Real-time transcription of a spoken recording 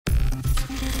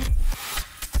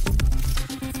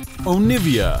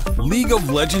Onivia, League of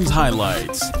Legends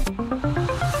highlights.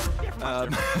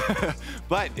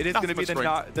 But it is going to be the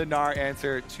Gnar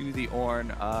answer to the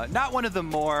Ornn. Not one of the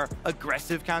more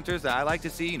aggressive counters that I like to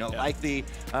see, you know, like the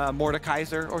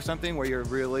Mordekaiser or something, where you're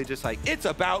really just like, it's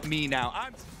about me now.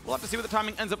 We'll have to see what the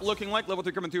timing ends up looking like. Level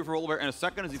 3 coming through for Oliver in a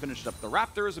second as he finishes up the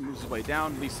Raptors and moves his way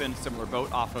down. Lee Sin, similar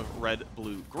boat off of red,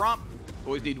 blue, Gromp.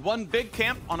 Always need one big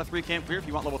camp on a 3-camp clear if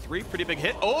you want level 3. Pretty big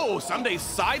hit. Oh, Someday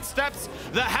sidesteps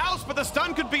the house, but the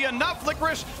stun could be enough.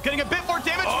 Licorice getting a bit more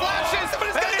damage. Flashes, and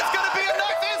it's going to be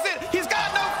enough, is it? He's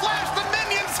got no flash. The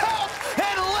minions help,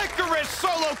 and Licorice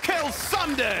solo kills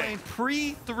Someday.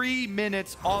 Pre-3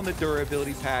 minutes on the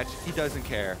durability patch, he doesn't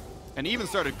care. And he even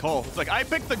started Cole. It's like, I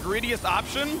picked the greediest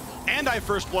option, and I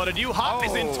first blooded you. Hop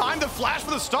is in time to flash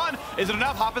for the stun. Is it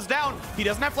enough? Hop is down. He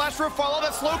doesn't have flash for a follow.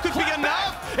 That slow could be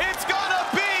enough. It's gonna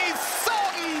be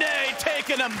Someday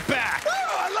taking him back. Woo,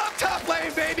 I love top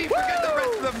lane, baby. Woo! Forget the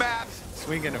rest of the map.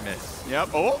 Swing and a miss.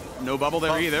 Yep. Oh, no bubble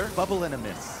there either. Bubble and a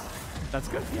miss. That's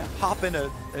good. Yeah. Hop and a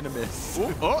miss.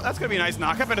 Ooh, oh, that's gonna be a nice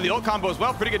knockup into the ult combo as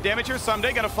well. Pretty good damage here.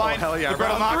 Someday gonna find hell yeah. the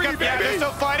brittle Round knockup. 3, Yeah, they're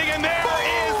still fighting, and there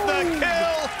is the kill.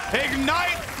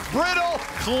 Ignite, brittle,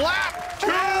 clap,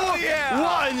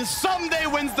 2-1. Someday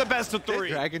wins the best of 3.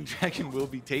 Dragon will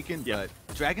be taken, but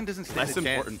Dragon doesn't stand Less a chance.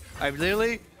 important. I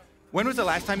literally, when was the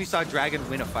last time you saw Dragon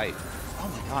win a fight? Oh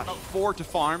my gosh. About 4 to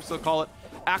farm, so call it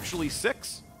actually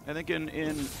 6. I think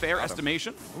in fair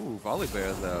estimation. Ooh,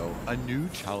 Volibear though. A new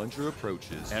challenger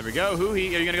approaches. There we go. Are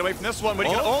you gonna get away from this one? When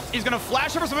he gonna ult, he's gonna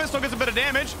flash over something, still gets a bit of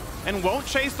damage, and won't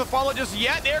chase the follow just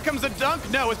yet. There comes the dunk.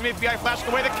 No, it's gonna be FBI flashing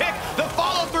away the kick. The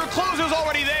follow through Closer's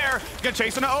already there. He's gonna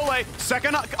chase into Ole.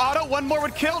 Second auto, one more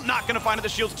would kill. Not gonna find it. The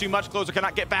shield's too much. Closer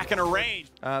cannot get back in a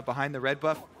range. Behind the red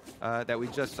buff that we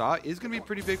just saw is going to be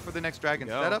pretty big for the next Dragon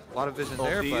setup. A lot of vision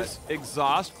there, but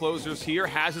exhaust. Closer's here,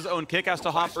 has his own kick, has to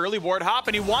hop early, ward hop,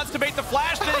 and he wants to bait the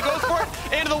flash. Then he goes for it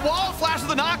into the wall, flashes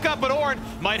the knockup, but Ornn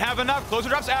might have enough. Closer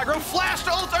drops aggro, flash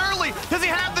to ult early. Does he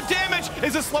have the damage?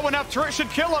 Is it slow enough? Turret should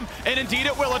kill him, and indeed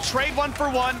it will. A trade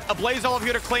 1-for-1. A Blaze all of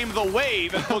you to claim the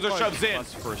wave, and Closer shoves in.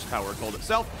 First tower told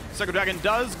itself. Second Dragon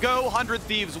does go 100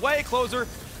 Thieves way. Closer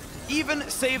even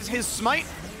saves his smite.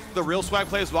 The real swag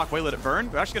players walk away, let it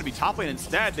burn. They're actually going to be top lane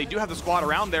instead. They do have the squad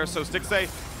around there, so Stixxay,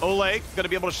 Ole, going to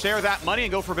be able to share that money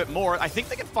and go for a bit more. I think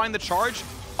they can find the charge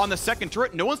on the second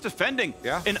turret. No one's defending.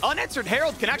 Yeah. An unanswered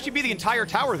Herald can actually be the entire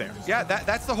tower there. Yeah,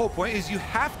 that's the whole point, is you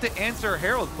have to answer a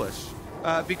Herald push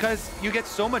because you get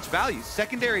so much value.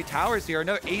 Secondary towers here,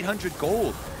 another 800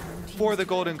 gold for the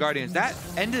Golden Guardians. That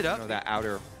ended up, that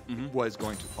outer was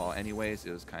going to fall anyways.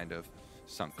 It was kind of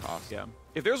sunk cost. Yeah.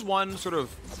 If there's one sort of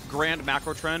grand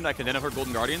macro trend I can identify for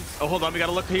Golden Guardians. Oh, hold on, we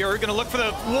gotta look here. We're gonna look for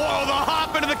the, whoa, the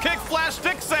hop into the kick flash.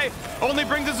 Stixxay only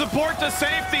brings the support to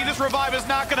safety. This revive is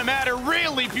not gonna matter.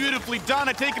 Really beautifully done.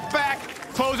 I take it back.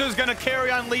 Closer's gonna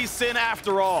carry on Lee Sin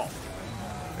after all.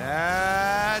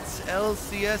 That's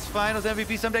LCS Finals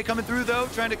MVP Someday coming through though,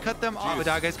 trying to cut them off. The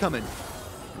dog guy's coming.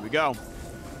 Here we go.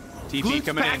 TP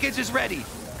coming in. Package is ready.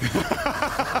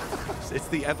 It's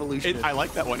the evolution. I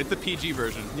like that one. It's the PG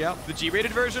version. Yeah. The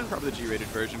G-rated version? Probably the G-rated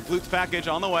version. Flute's package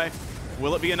on the way.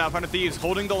 Will it be enough? 100 Thieves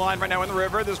holding the line right now in the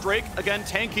river. This Drake, again,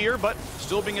 tankier, but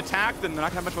still being attacked, and they're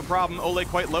not going to have much of a problem. Ole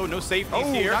quite low, no safeties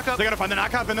here. They're going to find the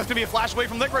knockup, and that's going to be a flash away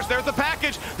from Licorice. There's the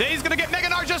package. Then he's going to get Mega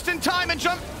Gnar just in time and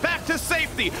jump back to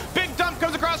safety. Big dump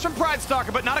comes across from Pride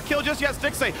Stalker, but not a kill just yet.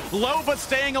 Stixxay low, but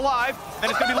staying alive, and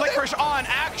it's going to be Licorice on.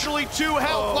 Actually, 2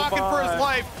 health, blocking for his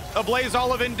life. A Blaze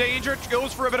Olive in danger,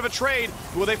 goes for a bit of a trade.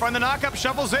 Will they find the knockup?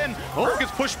 Shuffles in. Oh,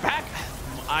 gets pushed back.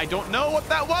 I don't know what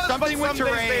that was, something but with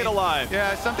terrain. Stayed alive.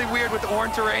 Yeah, something weird with the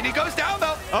Ornn terrain. He goes down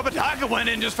though. Oh, but Daga went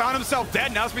in, just found himself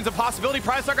dead. Now this means a possibility.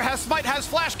 Prize Sucker has smite, has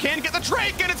flash, can get the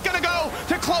Drake, and it's gonna go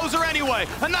to Closer anyway.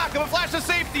 A knockup, a flash to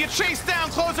safety, a chase down.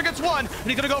 Closer gets one, and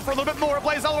he's gonna go for a little bit more.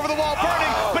 Blaze all over the wall,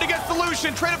 burning, but he gets the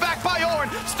Lucian. Traded back by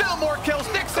Ornn. Still more kills.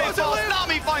 Stixxay falls.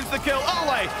 Nami finds the kill.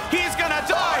 Ole, he's gonna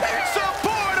die.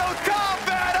 Supporto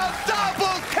combat, a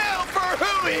double kill for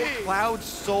Hui. Cloud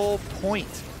Soul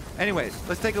point. Anyways,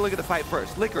 let's take a look at the fight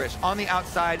first. Licorice on the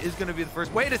outside is going to be the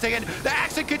first. Wait a second, the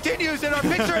action continues in our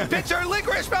picture-in-picture.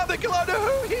 Licorice found the kill on the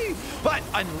Hui. But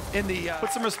in the...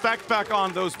 Put some respect back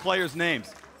on those players'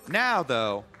 names. Now,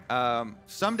 though,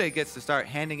 Someday gets to start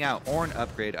handing out Ornn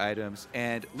upgrade items,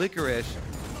 and Licorice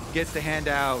gets to hand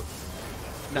out...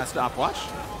 Not stopwatch.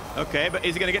 Okay, but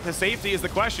is he going to get to safety is the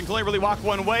question. Can only really walk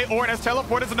one way. Ornn has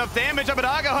teleported, enough damage.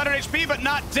 Abadaga, 100 HP, but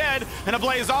not dead. And a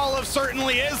Blaze Olive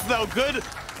certainly is, though. Good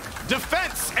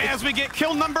defense as we get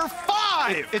kill number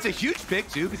 5. It's a huge pick,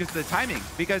 too, because of the timing.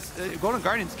 Because Golden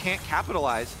Guardians can't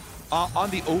capitalize on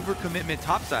the overcommitment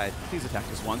topside. He's attacked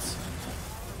us once.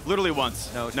 Literally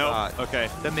once. No, Nope. Okay.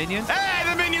 The minions? Hey,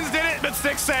 the minions did it, but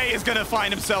Stixay is going to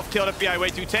find himself killed. FBI way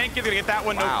too tanky. He's going to get that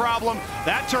one, no problem.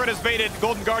 That turret has baited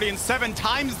Golden Guardians 7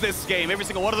 times this game. Every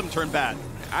single one of them turned bad.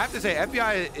 I have to say,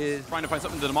 FBI is Trying to find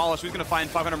something to demolish. He's going to find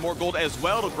 500 more gold as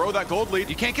well to grow that gold lead.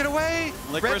 You can't get away.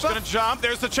 Licorice going to jump.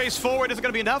 There's the chase forward. Is it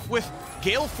going to be enough with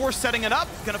Gale Force setting it up?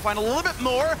 Going to find a little bit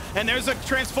more. And there's a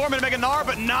transform into Mega Gnar,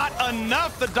 but not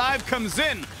enough. The dive comes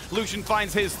in. Lucian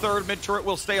finds his third. Mid turret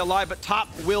will stay alive, but top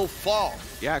will fall.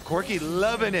 Yeah, Corky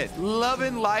loving it.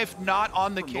 Loving life, not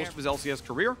on the Most of his LCS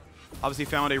career. Obviously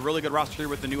found a really good roster here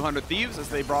with the new 100 Thieves as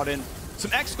they brought in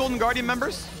some ex-Golden Guardian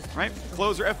members, right?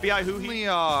 Closer, FBI, who we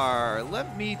are.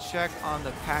 Let me check on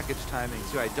the package timing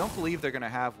too. I don't believe they're gonna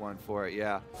have one for it.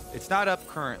 Yeah, it's not up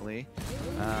currently.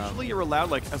 Usually you're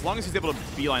allowed, like, as long as he's able to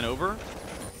beeline over,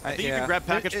 I think you can grab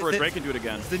package for a Drake and do it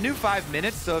again. It's the new 5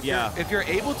 minutes, so if you're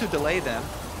able to delay them.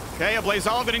 Okay, a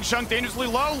Blazal getting chunked dangerously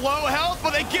low health,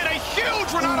 but they get a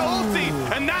huge Renata ulti,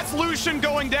 and that's Lucian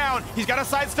going down. He's got a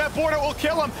sidestep board, it will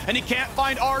kill him, and he can't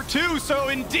find R2, so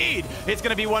indeed, it's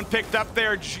gonna be one picked up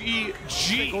there,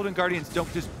 GG. The Golden Guardians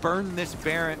don't just burn this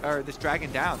Baron, or this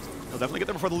Dragon down. They'll definitely get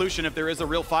there before the Lucian if there is a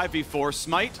real 5v4.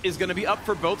 Smite is going to be up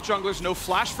for both junglers. No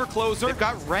flash for Closer. They've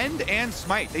got Rend and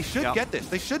Smite. They should get this.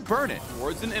 They should burn it.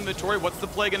 Wards in inventory. What's the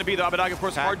play going to be? The Abbedagge, of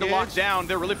course, hard to lock down.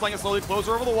 They're really playing it slowly.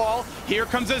 Closer over the wall. Here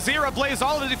comes Azira.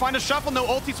 Blazal. Does he find a shuffle? No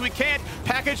ulti, so he can't.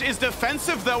 Package is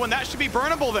defensive, though, and that should be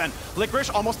burnable then. Licorice,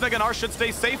 almost Mega Gnar, should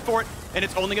stay safe for it, and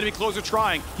it's only going to be Closer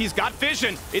trying. He's got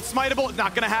vision. It's smiteable. It's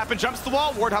not going to happen. Jumps the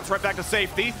wall. Ward hops right back to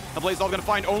safety. The Blazal going to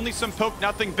find only some poke,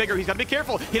 nothing bigger. He's got to be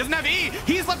careful. He doesn't have E.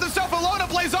 He's left himself alone. A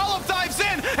Blazal dives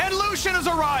in, and Lucian has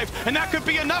arrived, and that could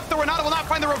be enough. The Renata will not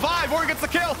find the revive, or he gets the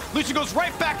kill. Lucian goes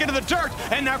right back into the dirt,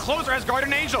 and now Closer has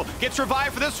Guardian Angel. Gets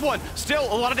revived for this one. Still,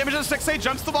 a lot of damage to 6A.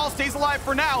 Jumps the wall, stays alive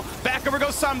for now. Back over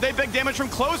goes Someday. Big damage from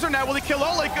Closer now. Will he kill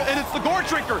Oleg? And it's the Gore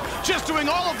Drinker just doing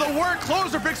all of the work.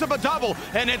 Closer picks up a double,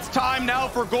 and it's time now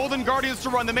for Golden Guardians to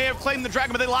run. They may have claimed the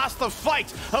Dragon, but they lost the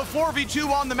fight. A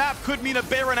 4v2 on the map could mean a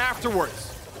Baron afterwards.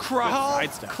 Crawl,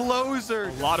 Closer.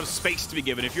 A lot of space to be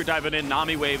given. If you're diving in,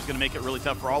 Nami Wave's going to make it really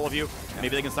tough for all of you.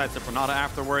 Maybe they can sidestep Renata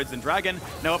afterwards. And Dragon,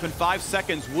 now up in 5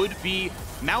 seconds, would be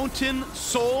Mountain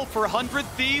Soul for 100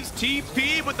 Thieves.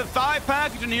 TP with the thigh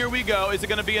package, and here we go. Is it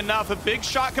going to be enough? A big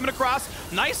shot coming across.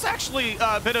 Nice, actually,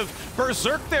 bit of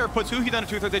Berserk there. Puts Huhi down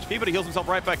to 2/3 HP, but he heals himself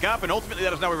right back up. And ultimately,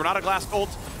 that is now a Renata Glass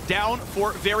ult down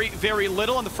for very, very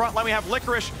little. On the front line, we have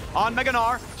Licorice on Mega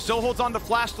Gnar. Still holds on to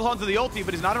Flash, still holds on to the ulti,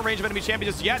 but he's not in range of enemy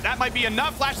champions just yet. That might be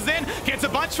enough. Flashes in, gets a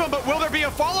bunch of them, but will there be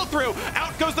a follow-through?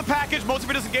 Out goes the package. Most of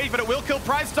it is engaged, but it will kill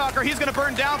Pride Stalker. He's going to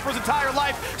burn down for his entire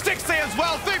life. Stixay as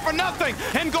well, 3 for nothing.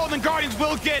 And Golden Guardians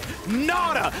will get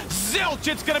nada. Zilch,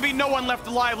 it's going to be no one left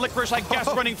alive. Licorice, I guess,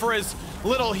 running for his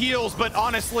little heals, but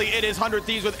honestly, it is 100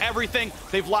 Thieves with everything.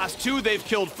 They've lost 2, they've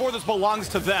killed 4. This belongs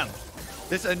to them.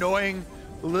 This annoying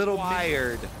little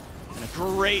wired. And a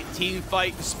great team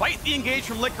fight. Despite the engage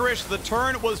from Licorice, the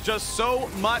turn was just so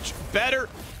much better,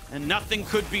 and nothing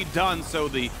could be done. So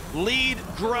the lead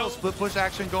grows. Split push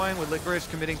action going with Licorice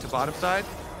committing to bottom side.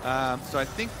 So I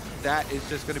think that is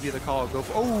just going to be the call. Go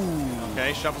for,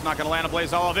 okay, Shuffle's not going to land a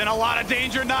Blazal in. A lot of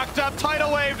danger, knocked up,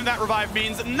 tidal wave, and that revive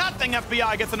means nothing.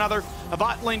 FBI gets another. A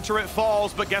bot lane turret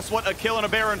falls, but guess what? A kill and a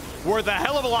Baron worth a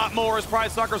hell of a lot more as Pride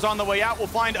Stalker's on the way out. We'll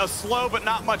find a slow, but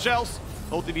not much else.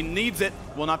 Both if he needs it,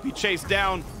 will not be chased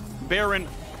down. Baron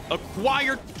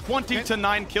acquired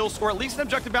 20-9 kill score. At least an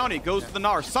objective bounty goes to the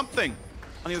Gnar. Something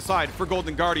on the other side for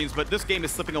Golden Guardians, but this game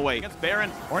is slipping away. Against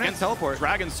Baron, against teleport.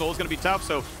 Dragon Soul is going to be tough,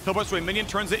 so teleports to a minion,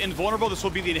 turns it invulnerable. This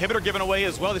will be the inhibitor given away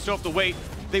as well. They still have to wait.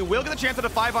 They will get the chance at a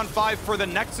 5-on-5 for the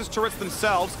Nexus turrets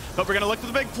themselves, but we're going to look for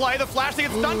the big play. The flash, they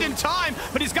get stunned in time,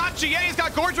 but he's got GA, he's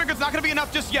got Gore Drinker. It's not going to be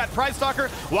enough just yet. Pride Stalker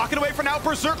walking away for now.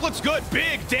 Berserk looks good.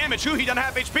 Big damage. He doesn't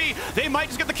have HP. They might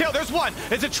just get the kill. There's one.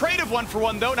 It's a trade of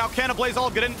 1-for-1, though. Now can a Blazal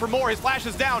get in for more? His flash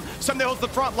is down. Someday holds the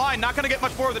front line. Not going to get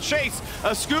much more of the chase.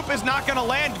 A scoop is not going to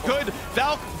land. Good.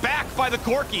 Valk back by the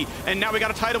Corky. And now we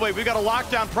got a tidal wave. We got a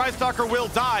lockdown. Pride Stalker will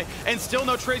die. And still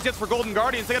no trades yet for Golden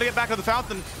Guardians. They got to get back to the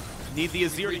fountain. Need the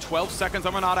Azir. 12 seconds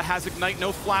on Renata, has Ignite,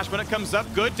 no flash when it comes up.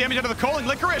 Good damage out of the Calling.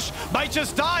 Licorice might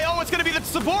just die. Oh, it's going to be the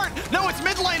support. No, it's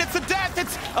mid lane. It's a death.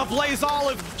 It's a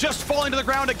Blazal just falling to the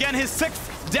ground again. His 6th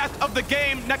death of the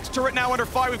game. Next turret now under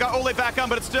fire. We've got Ole back on,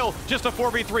 but it's still just a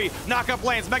 4v3. Knock up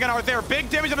lanes. Mega Gnar there. Big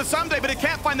damage on a Someday, but it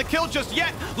can't find the kill just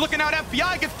yet. Looking out,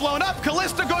 FBI gets blown up.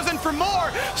 Kalista goes in for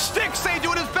more. Stixay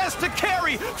doing his best to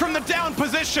carry from the down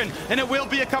position, and it will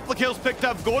be a couple of kills picked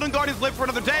up. Golden Guardians live for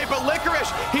another day, but Licorice,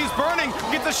 he's burning.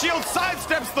 Gets the shield,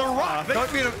 sidesteps the rock.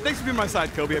 Thanks for being on my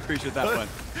side, Kobe. I appreciate that one.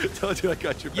 Told you I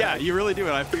got your back. Yeah, you really do,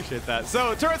 and I appreciate that.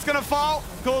 So turret's gonna fall.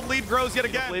 Gold lead grows yet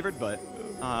again. Flavored, but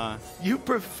you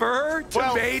prefer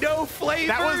tomato flavored?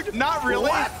 that was not really.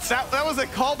 What? That was a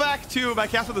callback to my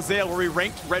cast with the Zale where we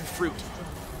ranked red fruit.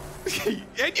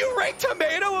 And you rank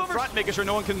tomato over Front, making sure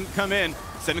no one can come in.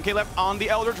 7K left on the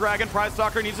Elder Dragon. Pride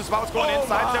Stalker needs to spot what's going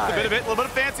inside. Steps a bit of it, a little bit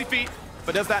of fancy feet.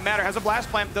 But does that matter? Has a blast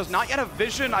plant. Does not yet have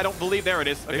vision. I don't believe. There it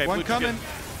is. Okay, Big one coming.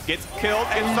 Gets killed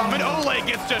and summoned. Ole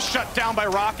gets just shut down by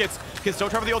rockets. Can still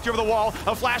try for the ulti over the wall.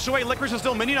 A flash away. Licorice is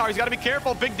still minion. He's got to be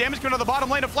careful. Big damage coming to the bottom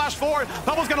lane. A flash forward.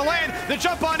 Bubble's going to land. The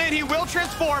jump on in. He will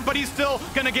transform, but he's still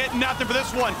going to get nothing for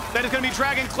this one. That is going to be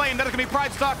Dragon Claim. That is going to be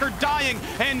Pride Stalker dying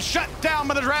and shut down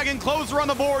by the Dragon Closer on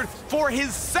the board for his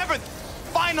 7th.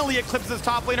 Finally eclipses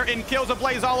top laner in kills. A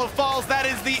Blaze Olive falls. That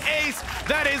is the ace.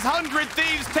 That is 100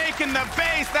 Thieves taking the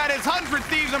base. That is 100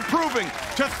 Thieves improving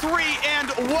to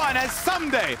 3-1 as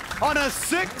someday on a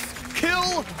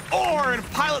 6-kill Ornn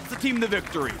pilots the team to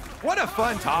victory. What a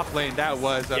fun top lane that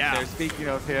was up there. Speaking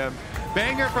of him,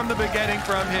 banger from the beginning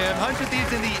from him. 100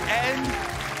 Thieves in the end.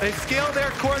 They scale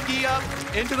their Corgi up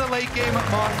into the late game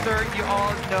monster you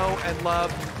all know and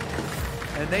love.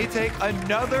 And they take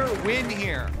another win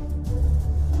here.